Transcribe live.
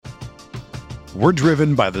We're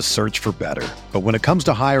driven by the search for better. But when it comes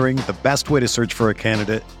to hiring, the best way to search for a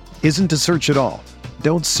candidate isn't to search at all.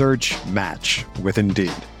 Don't search, match with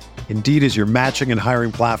Indeed. Indeed is your matching and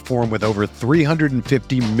hiring platform with over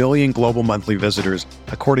 350 million global monthly visitors,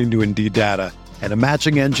 according to Indeed data, and a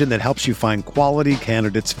matching engine that helps you find quality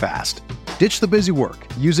candidates fast. Ditch the busy work.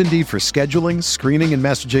 Use Indeed for scheduling, screening, and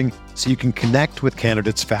messaging so you can connect with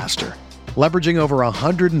candidates faster. Leveraging over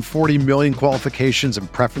 140 million qualifications and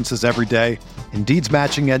preferences every day, Indeed's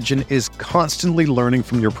matching engine is constantly learning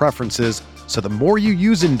from your preferences, so the more you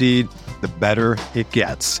use Indeed, the better it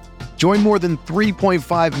gets. Join more than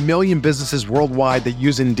 3.5 million businesses worldwide that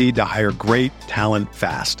use Indeed to hire great talent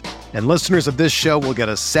fast. And listeners of this show will get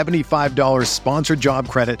a $75 sponsored job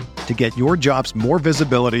credit to get your jobs more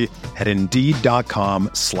visibility at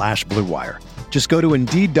Indeed.com/Blue Wire. Just go to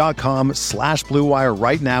Indeed.com/Blue Wire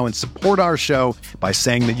right now and support our show by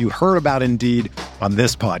saying that you heard about Indeed on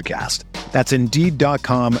this podcast. That's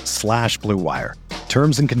Indeed.com/Blue Wire.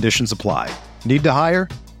 Terms and conditions apply. Need to hire?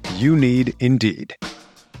 You need Indeed.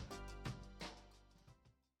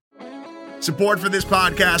 Support for this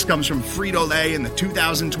podcast comes from Frito-Lay and the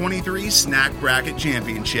 2023 Snack Bracket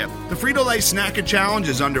Championship. The Frito-Lay Snack Challenge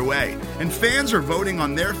is underway, and fans are voting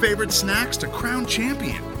on their favorite snacks to crown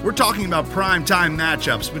champion. We're talking about prime-time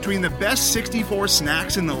matchups between the best 64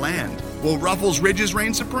 snacks in the land. Will Ruffles Ridges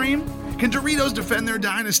reign supreme? Can Doritos defend their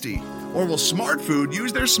dynasty? Or will Smart Food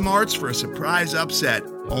use their smarts for a surprise upset?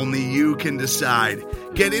 Only you can decide.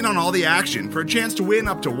 Get in on all the action for a chance to win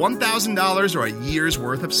up to $1,000 or a year's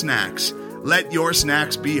worth of snacks. Let your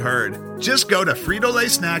snacks be heard. Just go to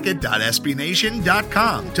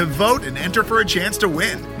fritolaysnacket.sbnation.com to vote and enter for a chance to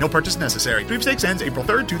win. No purchase necessary. Sweepstakes ends April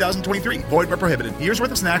 3rd, 2023. Void where prohibited. Year's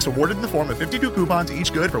worth of snacks awarded in the form of 52 coupons,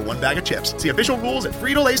 each good for one bag of chips. See official rules at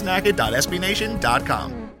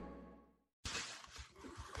fritolaysnacket.sbnation.com.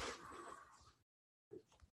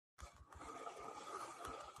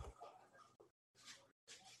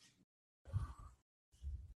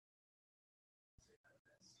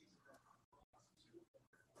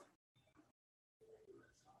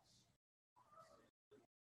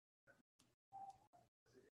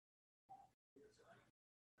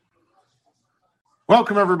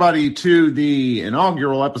 Welcome, everybody, to the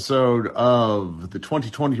inaugural episode of the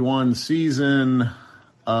 2021 season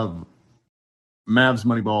of Mavs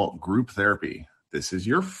Moneyball Group Therapy. This is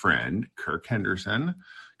your friend, Kirk Henderson,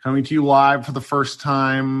 coming to you live for the first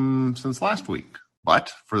time since last week.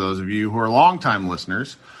 But for those of you who are longtime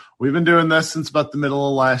listeners, we've been doing this since about the middle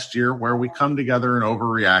of last year, where we come together and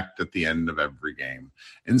overreact at the end of every game.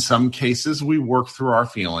 In some cases, we work through our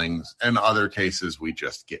feelings. In other cases, we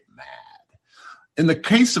just get mad. In the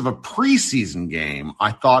case of a preseason game,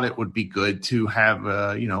 I thought it would be good to have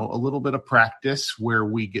a little bit of practice where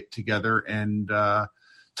we get together and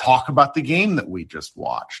talk about the game that we just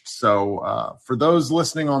watched. So for those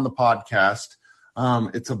listening on the podcast,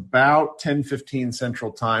 it's about 10:15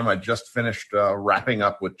 Central Time. I just finished wrapping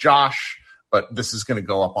up with Josh, but this is going to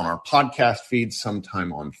go up on our podcast feed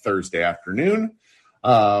sometime on Thursday afternoon.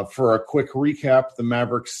 For a quick recap, the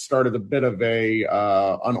Mavericks started a bit of a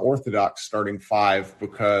unorthodox starting five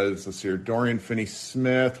because, let's see here, Dorian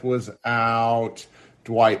Finney-Smith was out,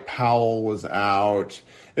 Dwight Powell was out.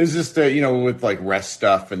 It was just, with like rest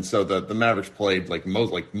stuff, and so the Mavericks played like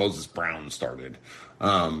Moses Brown started.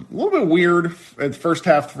 A little bit weird at the first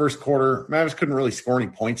half, the first quarter. Mavericks couldn't really score any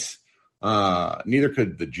points. Neither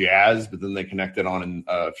could the Jazz, but then they connected on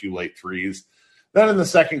a few late threes. Then in the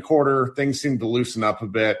second quarter, things seemed to loosen up a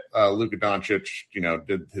bit. Luka Doncic,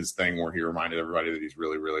 did his thing where he reminded everybody that he's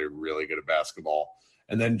really, really, really good at basketball.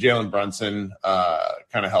 And then Jalen Brunson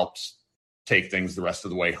kind of helped take things the rest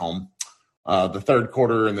of the way home. The third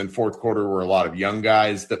quarter and then fourth quarter were a lot of young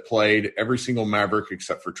guys that played. Every single Maverick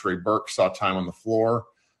except for Trey Burke saw time on the floor.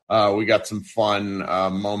 We got some fun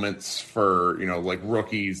moments for, like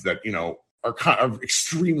rookies that, are kind of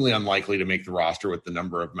extremely unlikely to make the roster with the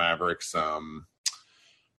number of Mavericks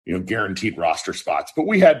guaranteed roster spots. But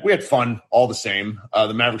we had fun all the same.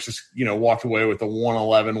 The Mavericks just, walked away with a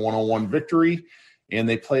 111-101 victory, and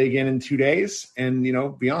they play again in 2 days. And,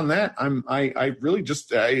 beyond that, I really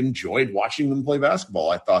just enjoyed watching them play basketball.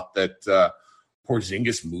 I thought that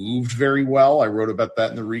Porzingis moved very well. I wrote about that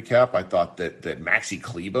in the recap. I thought that Maxi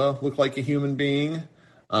Kleber looked like a human being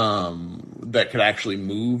that could actually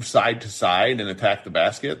move side to side and attack the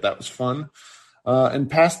basket. That was fun. And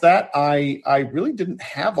past that, I really didn't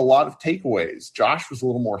have a lot of takeaways. Josh was a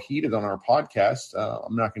little more heated on our podcast.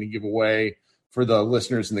 I'm not going to give away for the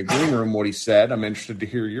listeners in the green room what he said. I'm interested to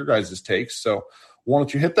hear your guys' takes. So why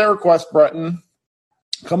don't you hit that request button,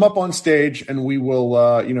 come up on stage and we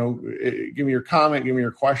will, give me your comment, give me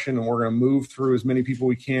your question, and we're going to move through as many people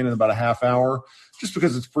we can in about a half hour. Just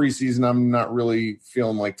because it's preseason, I'm not really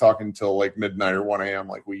feeling like talking until like midnight or 1 a.m.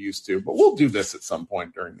 like we used to, but we'll do this at some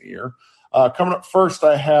point during the year. Coming up first,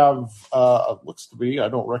 I have, looks to be, I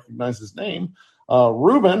don't recognize his name,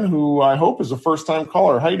 Ruben, who I hope is a first-time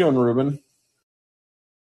caller. How you doing, Ruben?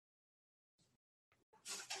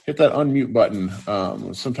 Hit that unmute button.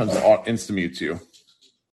 Sometimes it insta-mutes you.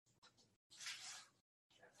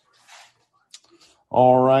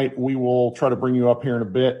 All right, we will try to bring you up here in a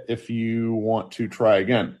bit if you want to try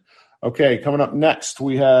again. Okay, coming up next,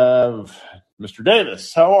 we have Mr.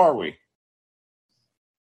 Davis. How are we?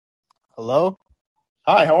 Hello?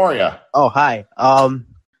 Hi, how are you? Oh, hi.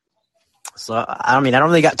 So, I don't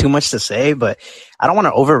really got too much to say, but I don't want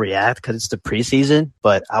to overreact because it's the preseason,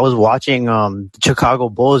 but I was watching the Chicago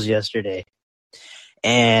Bulls yesterday,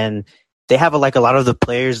 and they have a lot of the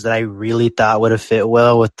players that I really thought would have fit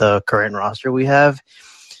well with the current roster we have.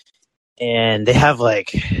 And they have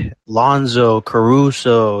Lonzo,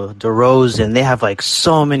 Caruso, DeRozan. They have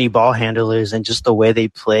so many ball handlers, and just the way they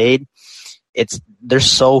played, they're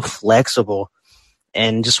so flexible.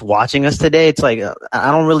 And just watching us today, it's I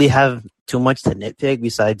don't really have too much to nitpick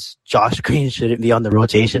besides Josh Green shouldn't be on the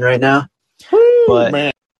rotation right now. Woo, but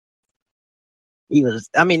man.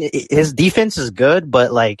 His defense is good,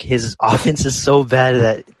 but his offense is so bad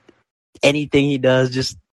that anything he does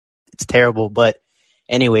it's terrible. But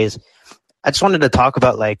anyways, I just wanted to talk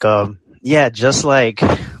about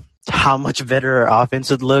how much better our offense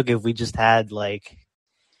would look if we just had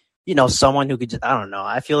someone who could just, I don't know.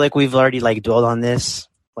 I feel like we've already dwelled on this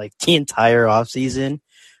the entire offseason,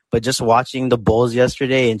 but just watching the Bulls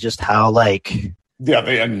yesterday and just how they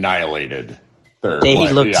annihilated.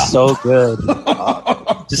 They looked so good.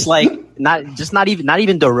 not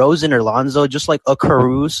even DeRozan or Lonzo, just a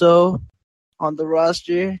Caruso on the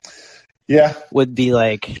roster. Yeah, would be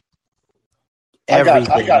I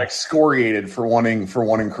got excoriated for wanting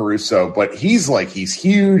Caruso, but he's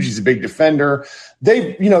huge. He's a big defender.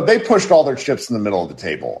 They pushed all their chips in the middle of the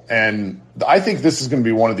table, and I think this is going to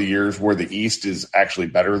be one of the years where the East is actually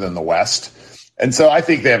better than the West, and so I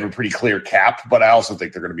think they have a pretty clear cap. But I also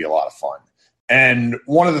think they're going to be a lot of fun. And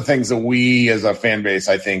one of the things that we as a fan base,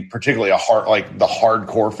 I think, particularly the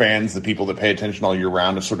hardcore fans, the people that pay attention all year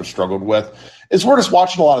round, have sort of struggled with, is we're just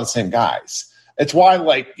watching a lot of the same guys. It's why,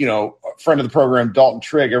 a friend of the program, Dalton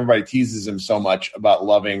Trigg, everybody teases him so much about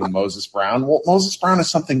loving Moses Brown. Well, Moses Brown is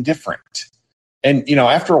something different. And,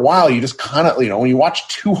 after a while, you just kind of, when you watch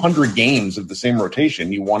 200 games of the same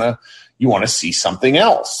rotation, you want to see something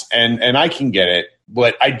else. And I can get it.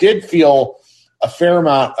 But I did feel a fair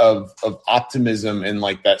amount of optimism in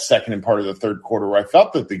that second and part of the third quarter, where I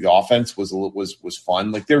felt that the offense was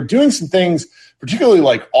fun. They were doing some things, particularly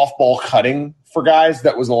off ball cutting for guys.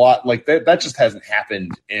 That was a lot that just hasn't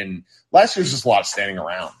happened in last year's. Just a lot of standing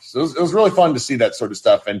around. So it was really fun to see that sort of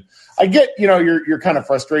stuff. And I get, your kind of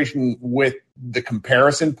frustration with the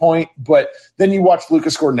comparison point, but then you watch Luka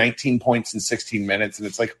score 19 points in 16 minutes and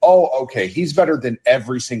it's oh, okay, he's better than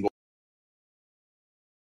every single.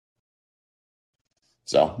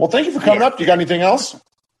 So, well, thank you for coming up. You got anything else?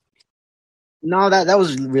 No, that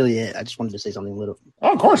was really it. I just wanted to say something little.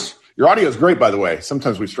 Oh, of course. Your audio is great, by the way.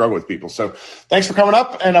 Sometimes we struggle with people. So thanks for coming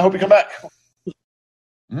up, and I hope you come back.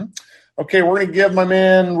 Mm-hmm. Okay, we're going to give my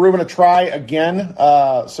man Ruben a try again.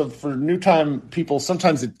 So for new time people,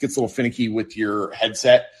 sometimes it gets a little finicky with your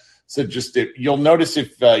headset. So just you'll notice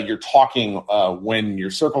if you're talking when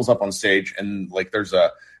your circle's up on stage and there's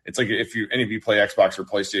a – it's if any of you play Xbox or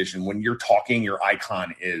PlayStation, when you're talking, your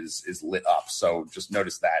icon is lit up. So just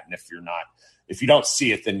notice that. And if you don't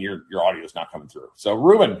see it, then your audio is not coming through. So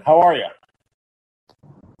Ruben, how are you?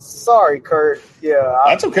 Sorry, Kurt. Yeah,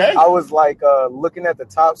 that's okay. I was looking at the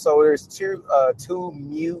top. So there's two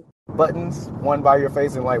mute buttons, one by your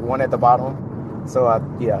face and one at the bottom. So I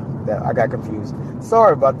got confused.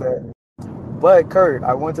 Sorry about that. But, Kurt,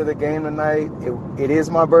 I went to the game tonight. It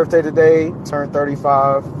is my birthday today. Turned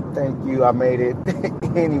 35. Thank you. I made it.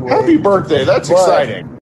 Anyway. Happy birthday. That's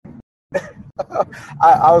exciting.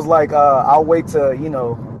 I was I'll wait to,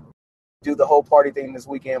 do the whole party thing this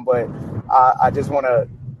weekend. But I just want to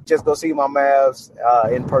go see my Mavs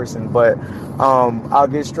in person. But I'll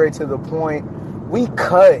get straight to the point. We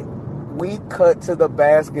cut to the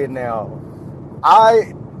basket now.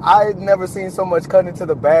 I'd never seen so much cutting to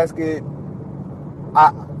the basket. I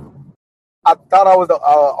thought I was the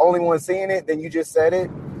only one seeing it. Then you just said it,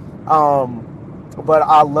 but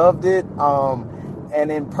I loved it. And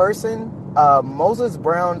in person, Moses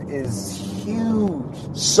Brown is huge,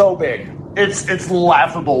 so big. It's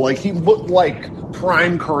laughable. He looked like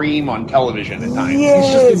prime Kareem on television at times.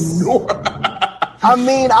 Yes. He's just I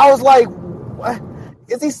mean, I was like, what?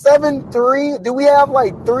 Is he 7'3"? Do we have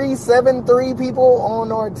like 7'3" people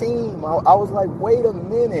on our team? I was like, wait a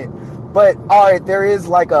minute. But all right, there is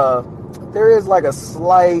like a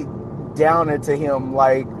slight downer to him.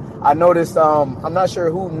 Like I noticed, I'm not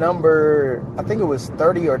sure who number. I think it was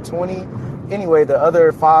 30 or 20. Anyway, the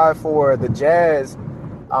other 5 for the Jazz.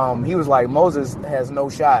 He was like, Moses has no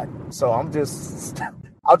shot, so I'll just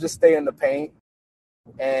stay in the paint,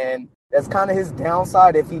 and that's kind of his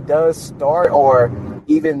downside if he does start or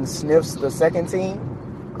even sniffs the second team.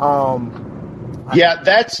 Yeah,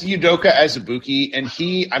 that's Udoka Azubuike, and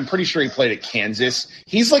I'm pretty sure he played at Kansas.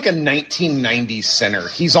 He's like a 1990s center.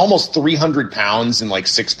 He's almost 300 pounds and like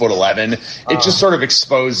 6'11". It just sort of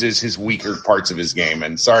exposes his weaker parts of his game.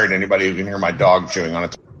 And sorry to anybody who can hear my dog chewing on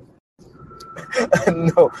it.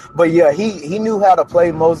 No, but yeah, he knew how to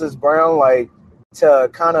play Moses Brown, like to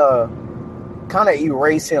kind of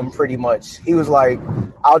erase him pretty much. He was like,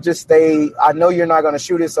 I'll just stay. I know you're not going to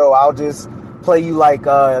shoot it, so I'll just play you like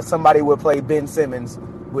somebody would play Ben Simmons,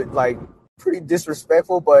 with like pretty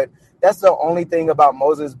disrespectful. But that's the only thing about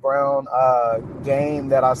Moses Brown game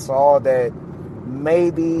that I saw that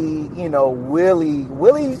maybe,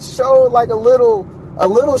 Willie showed like a little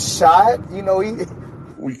shot.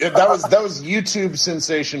 That was YouTube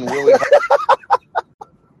sensation Willie.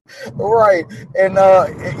 Right. And,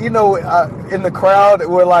 in the crowd,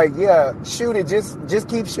 we're like, yeah, shoot it. Just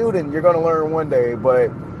keep shooting. You're going to learn one day.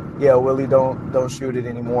 But, yeah, Willie, don't shoot it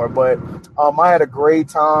anymore. But I had a great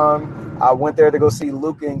time. I went there to go see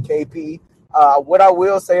Luka and KP. What I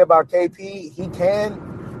will say about KP,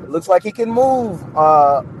 it looks like he can move,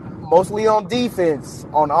 mostly on defense.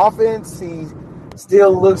 On offense, he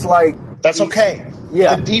still looks like. That's okay.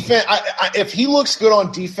 Yeah. The defense. If he looks good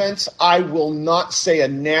on defense, I will not say a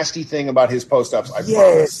nasty thing about his post-ups. I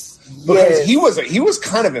promise. Because he was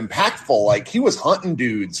kind of impactful. Like he was hunting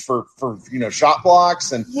dudes for shot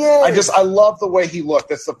blocks, and I love the way he looked.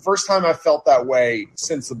 That's the first time I felt that way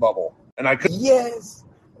since the bubble, and I could. Yes.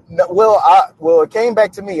 No, well, it came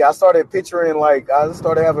back to me. I started picturing I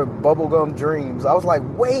started having bubblegum dreams. I was like,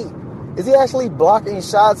 wait, is he actually blocking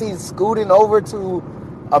shots? He's scooting over to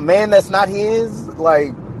a man that's not his,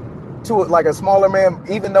 to a smaller man,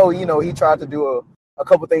 even though, he tried to do a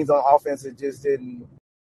couple things on offense. It just didn't.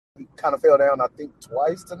 He kind of fell down, I think,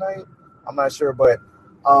 twice tonight. I'm not sure, but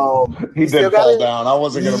he did fall down. I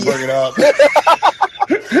wasn't going to bring it up.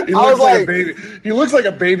 He looks like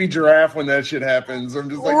a baby giraffe when that shit happens. I'm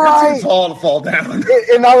just like, that's too tall to fall down.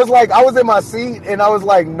 And I was in my seat, and I was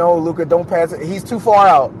like, no, Luka, don't pass it. He's too far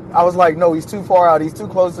out. I was like, no, he's too far out. He's too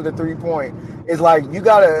close to the 3-point. It's like, you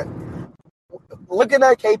got to – looking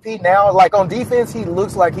at KP now, on defense, he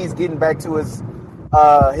looks like he's getting back to his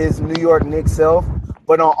New York Knicks self.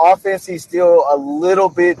 But on offense, he's still a little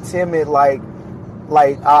bit timid. I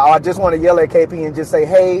just want to yell at KP and just say,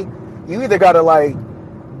 hey, you either got to,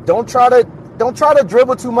 don't try to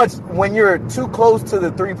dribble too much when you're too close to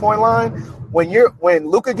the 3-point line. When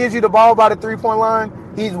Luka gives you the ball by the 3-point line,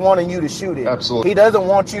 he's wanting you to shoot it. Absolutely. He doesn't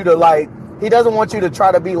want you to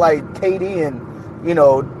try to be like KD and,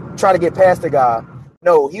 try to get past the guy.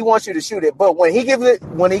 No, he wants you to shoot it. But when he gives it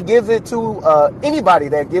to anybody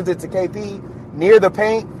that gives it to KP near the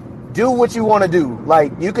paint, do what you want to do.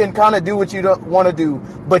 You can kind of do what you don't want to do,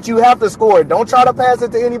 but you have to score. Don't try to pass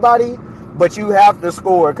it to anybody, but you have to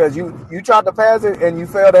score, because you tried to pass it and you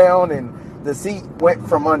fell down and the seat went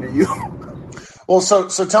from under you. Well, so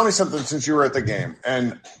tell me something, since you were at the game,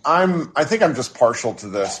 and I think I'm just partial to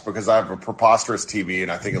this because I have a preposterous TV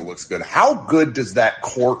and I think it looks good. How good does that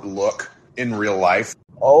court look in real life?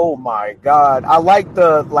 Oh my God. I like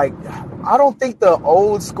I don't think the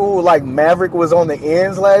old school Maverick was on the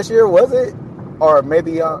ends last year, was it? Or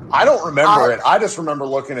maybe I don't remember it. I just remember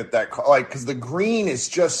looking at that because the green is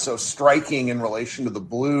just so striking in relation to the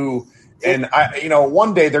blue. And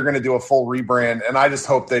one day they're going to do a full rebrand, and I just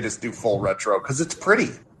hope they just do full retro because it's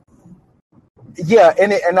pretty. Yeah,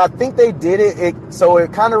 and I think they did it. So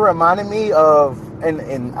it kind of reminded me of,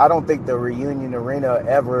 and I don't think the Reunion Arena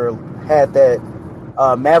ever had that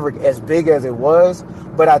Maverick as big as it was,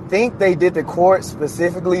 but I think they did the court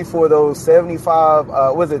specifically for those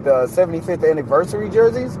 75th anniversary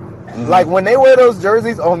jerseys. Mm-hmm. When they wear those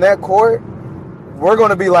jerseys on that court, we're going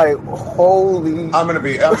to be like, holy.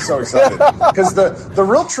 I'm so excited. Because the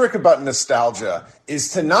real trick about nostalgia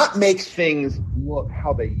is to not make things look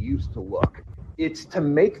how they used to look. It's to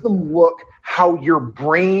make them look how your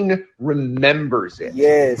brain remembers it.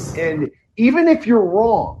 Yes. And even if you're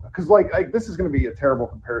wrong, because this is going to be a terrible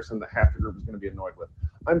comparison that half the group is going to be annoyed with.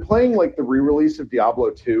 I'm playing like the re-release of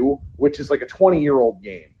Diablo 2, which is like a 20-year-old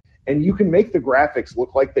game. And you can make the graphics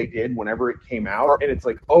look like they did whenever it came out. And it's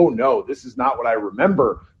like, oh, no, this is not what I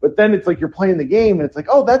remember. But then it's like you're playing the game, and it's like,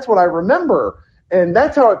 oh, that's what I remember. And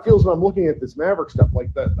that's how it feels when I'm looking at this Maverick stuff. Like,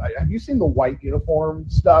 have you seen the white uniform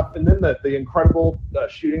stuff? And then the incredible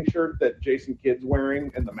shooting shirt that Jason Kidd's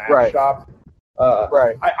wearing in the Mavs shop?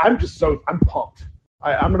 Right. I'm pumped.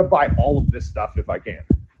 I'm going to buy all of this stuff if I can.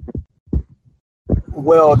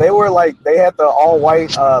 Well, they had the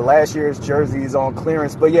all-white last year's jerseys on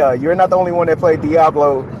clearance. But, yeah, you're not the only one that played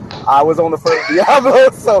Diablo. I was on the first Diablo.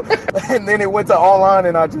 And then it went to online,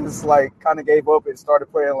 and I just, kind of gave up and started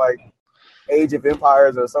playing, Age of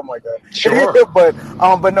Empires or something like that. Sure.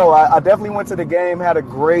 but no, I definitely went to the game, had a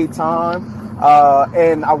great time.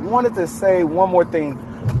 And I wanted to say one more thing.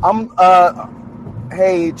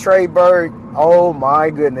 Hey, Trey Berg, oh my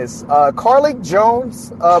goodness. Carlick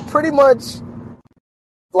Jones, pretty much,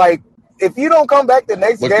 if you don't come back the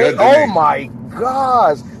next game, my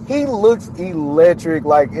gosh, he looks electric,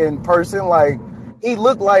 in person. He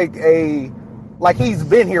looked like he's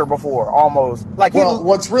been here before, almost.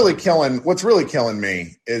 What's really killing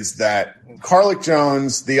me is that Carlick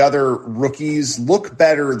Jones, the other rookies, look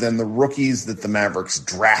better than the rookies that the Mavericks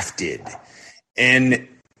drafted. And,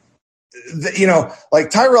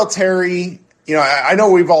 Tyrell Terry, I know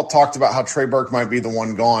we've all talked about how Trey Burke might be the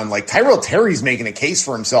one gone. Tyrell Terry's making a case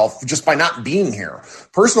for himself just by not being here.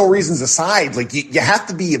 Personal reasons aside, you have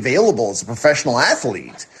to be available as a professional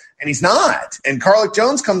athlete. And he's not. And Carlick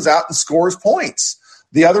Jones comes out and scores points.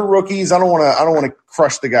 The other rookies, I don't want to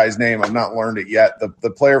crush the guy's name. I've not learned it yet.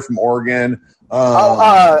 The player from Oregon.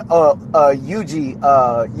 Yuji.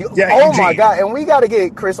 Eugene. My God! And we got to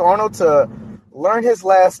get Chris Arnold to learn his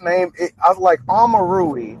last name. I was like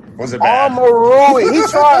Amarui. Was it bad? Amarui.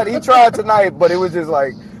 He tried tonight, but it was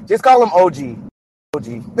just call him OG.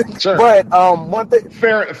 Sure. But one thing,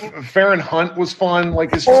 Farron Hunt was fun.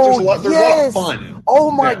 There's a lot of fun.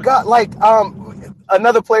 Oh my God!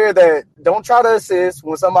 Another player that don't try to assist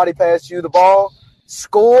when somebody passes you the ball,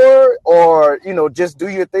 score or just do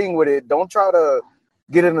your thing with it. Don't try to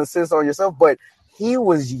get an assist on yourself. But he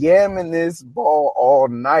was yamming this ball all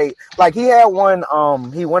night. He had one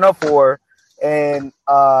he went up for, and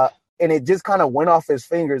it just kind of went off his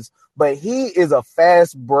fingers. But he is a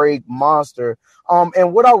fast break monster.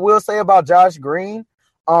 And what I will say about Josh Green,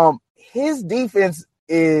 his defense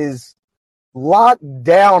is locked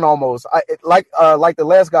down almost. Like the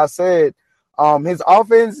last guy said, his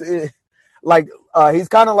offense is he's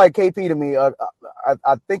kind of like KP to me.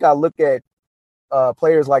 I think I look at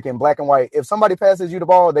players in black and white. If somebody passes you the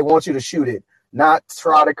ball, they want you to shoot it, not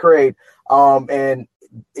try to create. And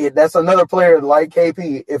that's another player like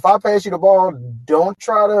KP. If I pass you the ball, don't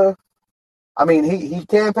try to. I mean, he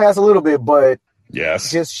can pass a little bit, but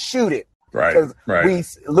just shoot it. Right.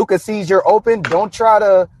 Because Luka sees you're open. Don't try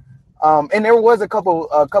to. And there was a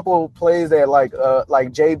couple plays that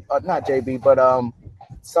not JB, but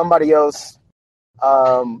somebody else.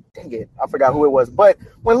 Dang it, I forgot who it was. But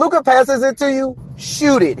when Luka passes it to you,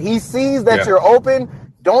 shoot it. He sees that you're open.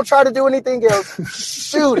 Don't try to do anything else.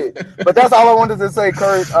 Shoot it. But that's all I wanted to say,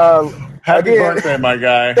 Kurt. Happy birthday, my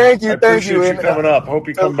guy. Thank you. I appreciate you coming up. Hope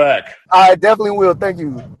you come back. I definitely will. Thank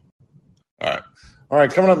you. All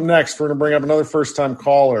right, coming up next, we're going to bring up another first-time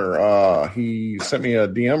caller. He sent me a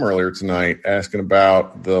DM earlier tonight asking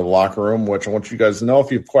about the locker room, which I want you guys to know.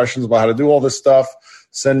 If you have questions about how to do all this stuff,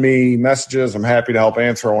 send me messages. I'm happy to help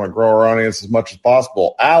answer. I want to grow our audience as much as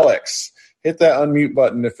possible. Alex, hit that unmute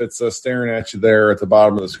button if it's staring at you there at the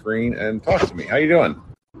bottom of the screen and talk to me. How you doing?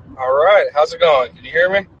 All right. How's it going? Can you hear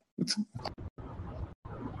me?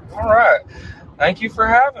 All right. Thank you for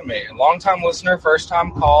having me. Long-time listener,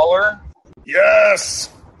 first-time caller.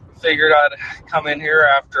 Yes. Figured I'd come in here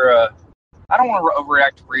after I don't want to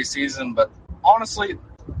overreact to preseason, but honestly,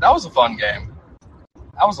 that was a fun game.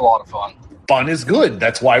 That was a lot of fun. Fun is good.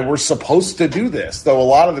 That's why we're supposed to do this, though a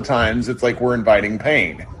lot of the times it's like we're inviting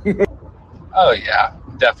pain. Oh, yeah,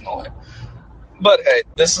 definitely. But, hey,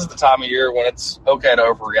 this is the time of year when it's okay to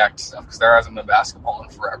overreact to stuff because there hasn't been basketball in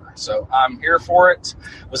forever. So I'm here for it.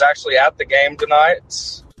 Was actually at the game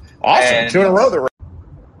tonight. Awesome. 2 in a row.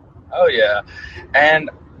 Oh, yeah. And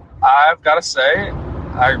I've got to say,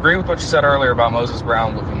 I agree with what you said earlier about Moses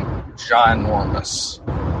Brown looking ginormous.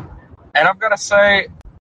 And I've got to say,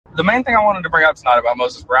 the main thing I wanted to bring up tonight about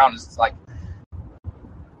Moses Brown is,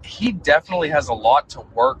 he definitely has a lot to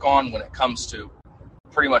work on when it comes to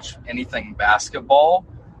pretty much anything basketball,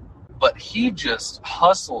 but he just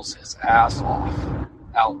hustles his ass off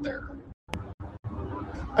out there.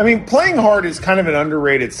 I mean, playing hard is kind of an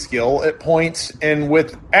underrated skill at points, and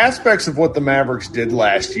with aspects of what the Mavericks did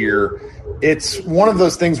last year, it's one of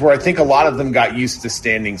those things where I think a lot of them got used to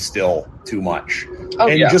standing still too much.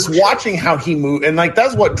 Just watching how he moved, and like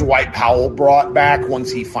that's what Dwight Powell brought back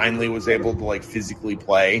once he finally was able to like physically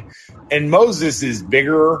play. And Moses is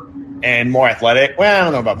bigger and more athletic. Well, I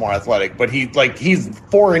don't know about more athletic, but he's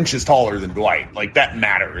 4 inches taller than Dwight. Like that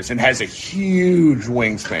matters, and has a huge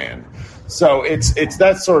wingspan. So it's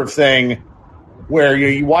that sort of thing where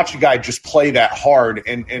you watch a guy just play that hard,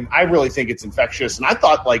 and I really think it's infectious. And I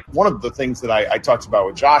thought, like, one of the things that I talked about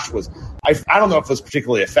with Josh was I don't know if it was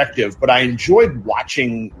particularly effective, but I enjoyed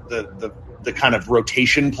watching the kind of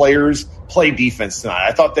rotation players play defense tonight.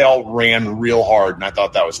 I thought they all ran real hard, and I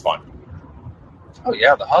thought that was fun. Oh,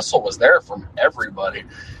 yeah, the hustle was there from everybody.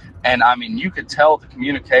 And, I mean, you could tell the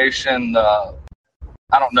communication,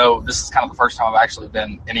 I don't know, this is kind of the first time I've actually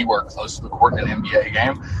been anywhere close to the court in an NBA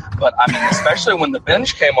game. But, I mean, especially when the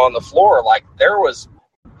bench came on the floor, like, there was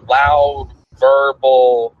loud,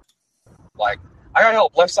 verbal, like, I got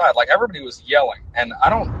help left side. Like, everybody was yelling. And I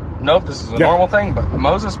don't know if this is a normal thing, but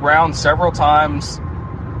Moses Brown several times,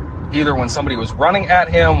 either when somebody was running at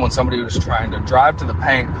him, when somebody was trying to drive to the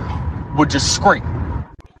paint, would just scream.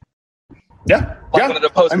 Yeah. Like when an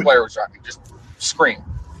opposing player was driving, just scream.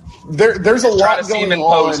 There's a lot going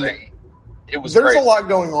on. There's crazy. a lot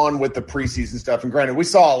going on with the preseason stuff. And granted, we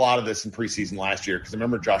saw a lot of this in preseason last year because I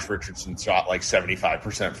remember Josh Richardson shot like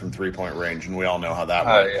 75% from 3-point range, and we all know how that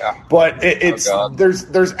went. Yeah. But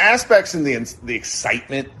there's aspects in the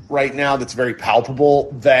excitement right now that's very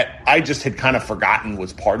palpable that I just had kind of forgotten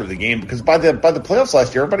was part of the game, because by the playoffs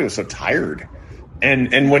last year, everybody was so tired.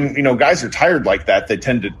 And when, guys are tired like that, they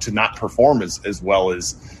tend to not perform as well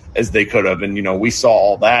as they could have. And, we saw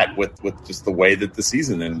all that with just the way that the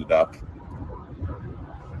season ended up.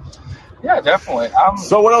 Yeah, definitely.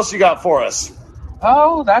 So what else you got for us?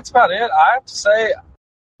 Oh, that's about it. I have to say,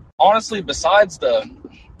 honestly, besides the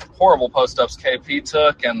horrible post-ups KP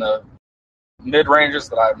took and the mid-ranges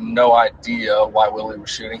that I have no idea why Willie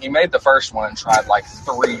was shooting, he made the first one and tried like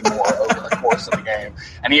 3 more over the course of the game,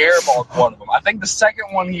 and he airballed one of them. I think the second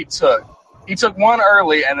one he took one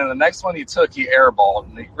early, and then the next one he airballed,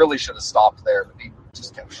 and he really should have stopped there, but he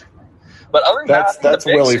just kept shooting. But other than that's the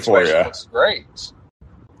big Willie for you. Looks great.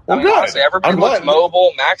 Well, I mean, honestly, everybody looked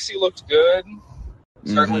mobile. Maxey looked good.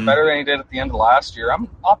 Certainly better than he did at the end of last year. I'm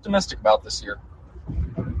optimistic about this year.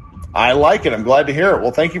 I like it. I'm glad to hear it.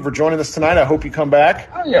 Well, thank you for joining us tonight. I hope you come back.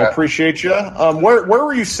 Oh, yeah. I appreciate you. Where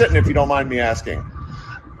were you sitting, if you don't mind me asking?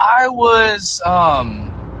 I was I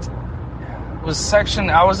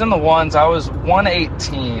was in the ones. I was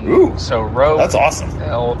 118. Ooh, so row. That's awesome.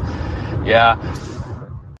 Yeah.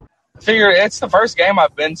 I figured it's the first game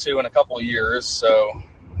I've been to in a couple of years, so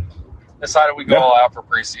decided we go all out for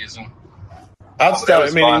preseason.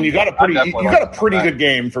 Outstanding. I mean, you got a pretty good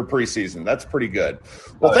game for preseason. That's pretty good.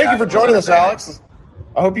 Well, thank you for joining us, Alex.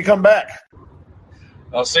 I hope you come back.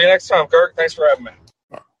 I'll see you next time, Kirk. Thanks for having me.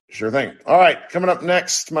 Sure thing. All right, coming up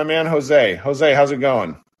next, my man Jose. Jose, how's it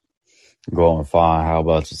going? Going fine. How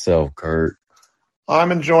about yourself, Kurt?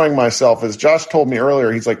 I'm enjoying myself. As Josh told me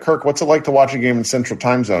earlier, he's like, Kirk, what's it like to watch a game in Central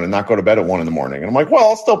Time Zone and not go to bed at 1 a.m? And I'm like, well,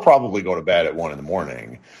 I'll still probably go to bed at 1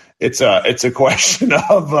 a.m. It's a question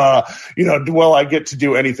of, will I get to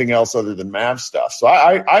do anything else other than Mav stuff? So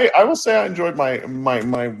I will say I enjoyed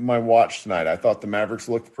my watch tonight. I thought the Mavericks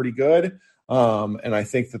looked pretty good. And I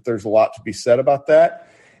think that there's a lot to be said about that.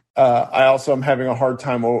 I also am having a hard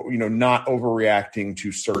time, not overreacting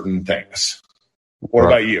to certain things. What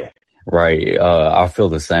about you? Right. I feel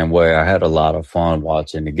the same way. I had a lot of fun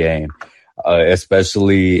watching the game,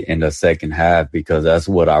 especially in the second half, because that's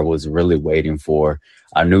what I was really waiting for.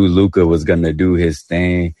 I knew Luka was going to do his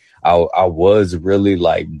thing. I was really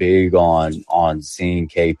big on seeing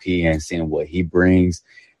KP and seeing what he brings.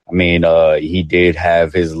 I mean, he did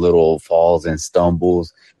have his little falls and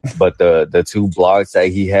stumbles, but the 2 blocks that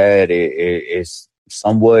he had, it's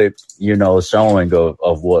somewhat, showing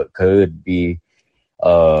of what could be,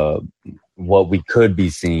 what we could be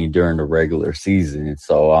seeing during the regular season.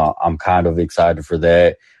 So I'm kind of excited for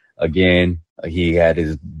that. Again, he had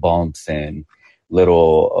his bumps and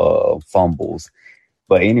little fumbles.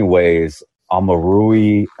 But anyways,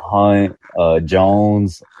 Amarui, Hunt,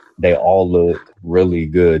 Jones, they all look really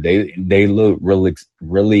good. They look really,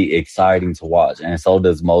 really exciting to watch. And so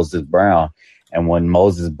does Moses Brown. And when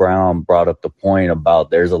Moses Brown brought up the point about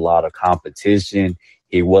there's a lot of competition,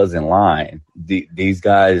 he wasn't lying. These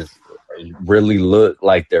guys really look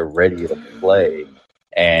like they're ready to play.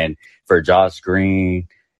 And for Josh Green,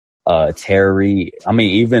 Terry, I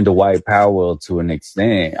mean, even Dwight Powell to an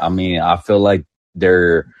extent, I mean, I feel like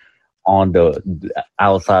they're on the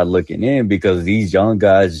outside looking in because these young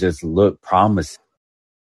guys just look promising.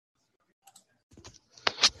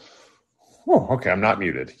 Oh, okay. I'm not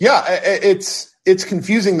muted. Yeah, it's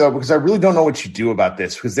confusing though because I really don't know what you do about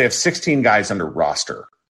this because they have 16 guys under roster,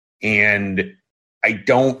 and I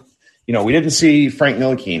don't. We didn't see Frank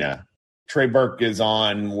Ntilikina. Trey Burke is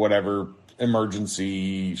on whatever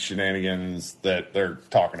emergency shenanigans that they're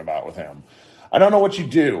talking about with him. I don't know what you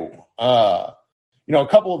do. A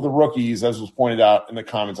couple of the rookies, as was pointed out in the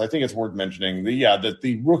comments, I think it's worth mentioning that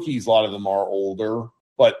the rookies, a lot of them are older,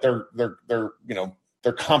 but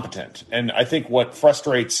they're competent. And I think what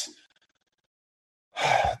frustrates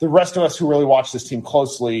the rest of us who really watch this team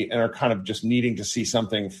closely and are kind of just needing to see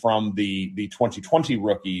something from the 2020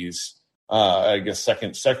 rookies, I guess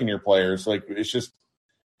second year players, like it's just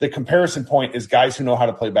the comparison point is guys who know how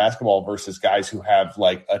to play basketball versus guys who have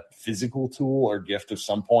like a physical tool or gift of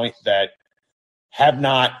some point that have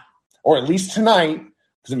not, or at least tonight,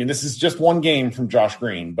 because this is just one game from Josh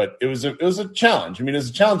Green, but it was a challenge. It was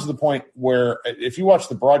a challenge to the point where if you watch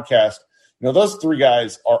the broadcast, those three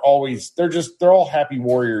guys are always they're all happy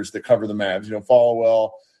warriors that cover the Mavs.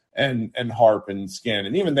 Followell and Harp and Skin,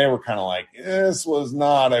 and even they were kind of like, this was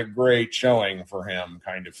not a great showing for him,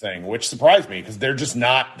 kind of thing, which surprised me because they're just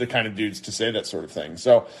not the kind of dudes to say that sort of thing.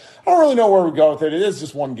 So I don't really know where we go with it. It is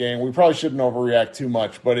just one game. We probably shouldn't overreact too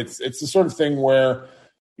much, but it's the sort of thing where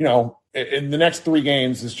in the next 3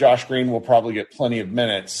 games, as Josh Green will probably get plenty of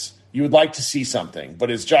minutes, you would like to see something.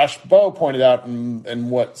 But as Josh Bowe pointed out and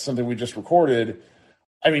something we just recorded,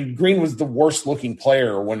 Green was the worst looking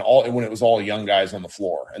player when it was all young guys on the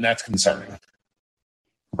floor, and that's concerning.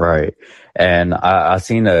 Right. And I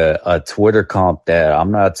seen a Twitter comp that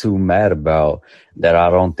I'm not too mad about, that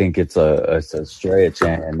I don't think it's a stretch.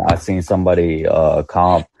 And I seen somebody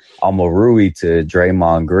comp Almarui to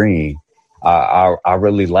Draymond Green. I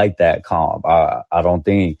really like that comp. I don't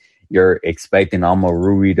think you're expecting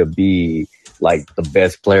Almarui to be like the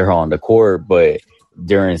best player on the court, but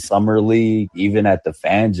during Summer League, even at the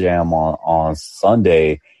Fan Jam on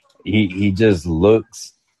Sunday, he just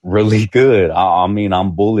looks really good.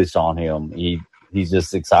 I'm bullish on him. He's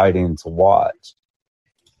just exciting to watch.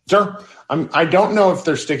 Sure. I don't know if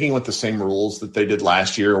they're sticking with the same rules that they did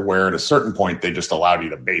last year, where at a certain point they just allowed you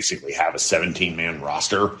to basically have a 17-man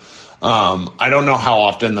roster. I don't know how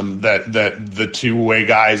often the two-way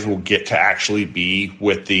guys will get to actually be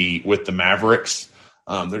with the Mavericks.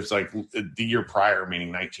 There's like the year prior,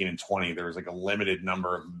 meaning 19 and 20, there was like a limited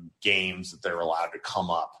number of games that they were allowed to come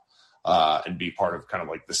up and be part of kind of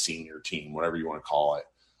like the senior team, whatever you want to call it.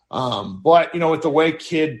 But with the way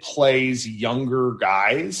Kidd plays younger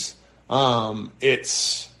guys,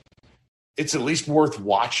 it's at least worth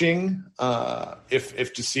watching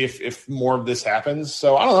if to see if more of this happens.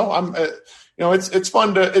 So I don't know. It's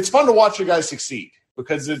fun to watch a guy succeed,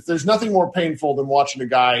 because there's nothing more painful than watching a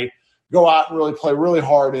guy go out and really play really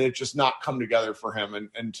hard and it just not come together for him.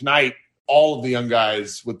 And tonight, all of the young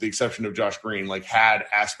guys, with the exception of Josh Green, had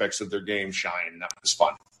aspects of their game shine, and that was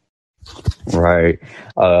fun. Right.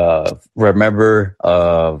 Remember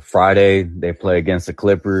Friday they play against the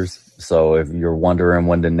Clippers. So if you're wondering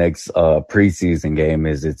when the next preseason game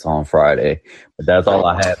is, it's on Friday. But that's all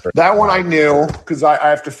I had for that one. I knew, because I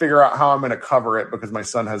have to figure out how I'm going to cover it, because my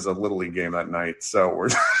son has a Little League game that night. So we're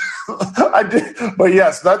I did, but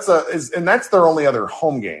yes, that's their only other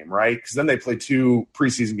home game, right? Because then they play 2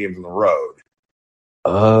 preseason games on the road.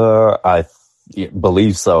 I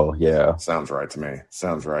believe so. Yeah, sounds right to me.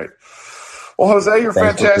 Sounds right. Well, Jose, you're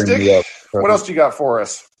fantastic. What else do you got for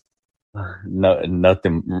us? No,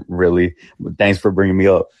 nothing really. Thanks for bringing me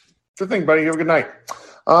up. Good thing, buddy. You have a good night.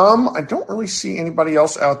 I don't really see anybody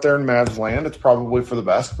else out there in Mavs land. It's probably for the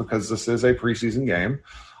best, because this is a preseason game.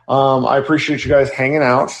 I appreciate you guys hanging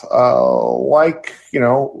out.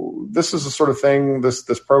 This is the sort of thing,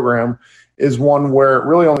 this program is one where it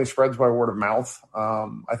really only spreads by word of mouth.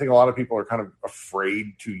 I think a lot of people are kind of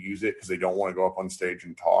afraid to use it because they don't want to go up on stage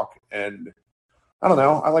and talk. And I don't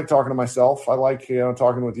know. I like talking to myself. I like,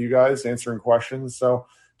 talking with you guys, answering questions. So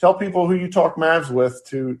tell people who you talk Mavs with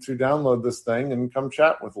to download this thing and come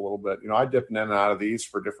chat with a little bit. I dip in and out of these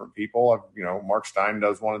for different people. Mark Stein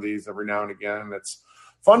does one of these every now and again. It's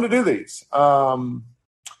fun to do these.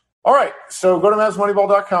 All right, so go to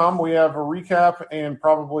MavsMoneyball.com. We have a recap and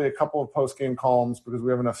probably a couple of post-game columns, because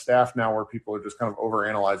we have enough staff now where people are just kind of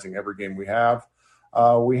overanalyzing every game we have.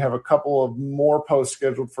 We have a couple of more posts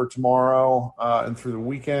scheduled for tomorrow and through the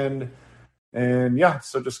weekend. And,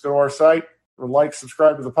 so just go to our site,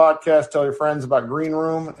 subscribe to the podcast, tell your friends about Green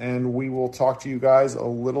Room, and we will talk to you guys a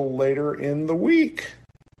little later in the week.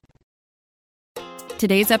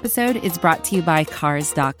 Today's episode is brought to you by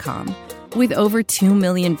Cars.com. With over 2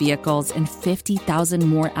 million vehicles and 50,000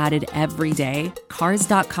 more added every day,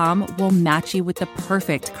 Cars.com will match you with the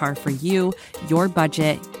perfect car for you, your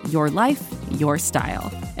budget, your life, your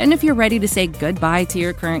style. And if you're ready to say goodbye to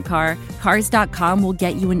your current car, Cars.com will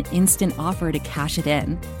get you an instant offer to cash it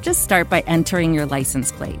in. Just start by entering your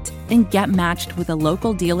license plate and get matched with a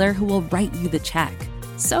local dealer who will write you the check.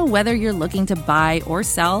 So whether you're looking to buy or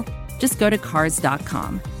sell, just go to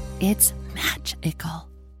Cars.com. It's magical.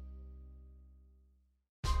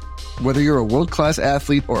 Whether you're a world-class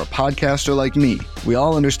athlete or a podcaster like me, we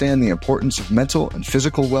all understand the importance of mental and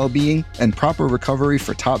physical well-being and proper recovery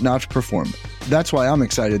for top-notch performance. That's why I'm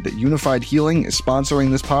excited that Unified Healing is sponsoring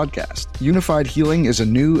this podcast. Unified Healing is a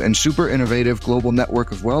new and super innovative global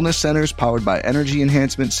network of wellness centers powered by Energy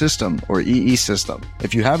Enhancement System, or EE System.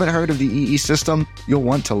 If you haven't heard of the EE System, you'll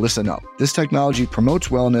want to listen up. This technology promotes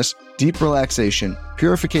wellness, deep relaxation,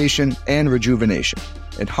 purification, and rejuvenation.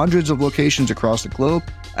 In hundreds of locations across the globe,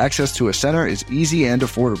 access to a center is easy and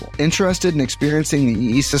affordable. Interested in experiencing the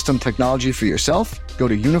EE System technology for yourself? Go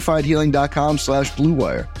to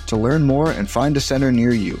unifiedhealing.com/bluewire to learn more and find a center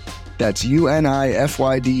near you. That's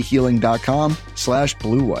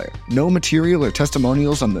unifydhealing.com/bluewire. No material or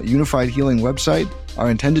testimonials on the Unified Healing website are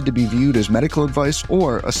intended to be viewed as medical advice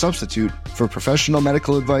or a substitute for professional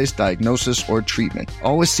medical advice, diagnosis, or treatment.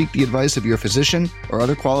 Always seek the advice of your physician or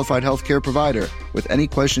other qualified healthcare provider with any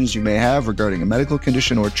questions you may have regarding a medical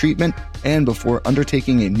condition or treatment and before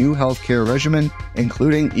undertaking a new healthcare regimen,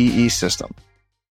 including EE System.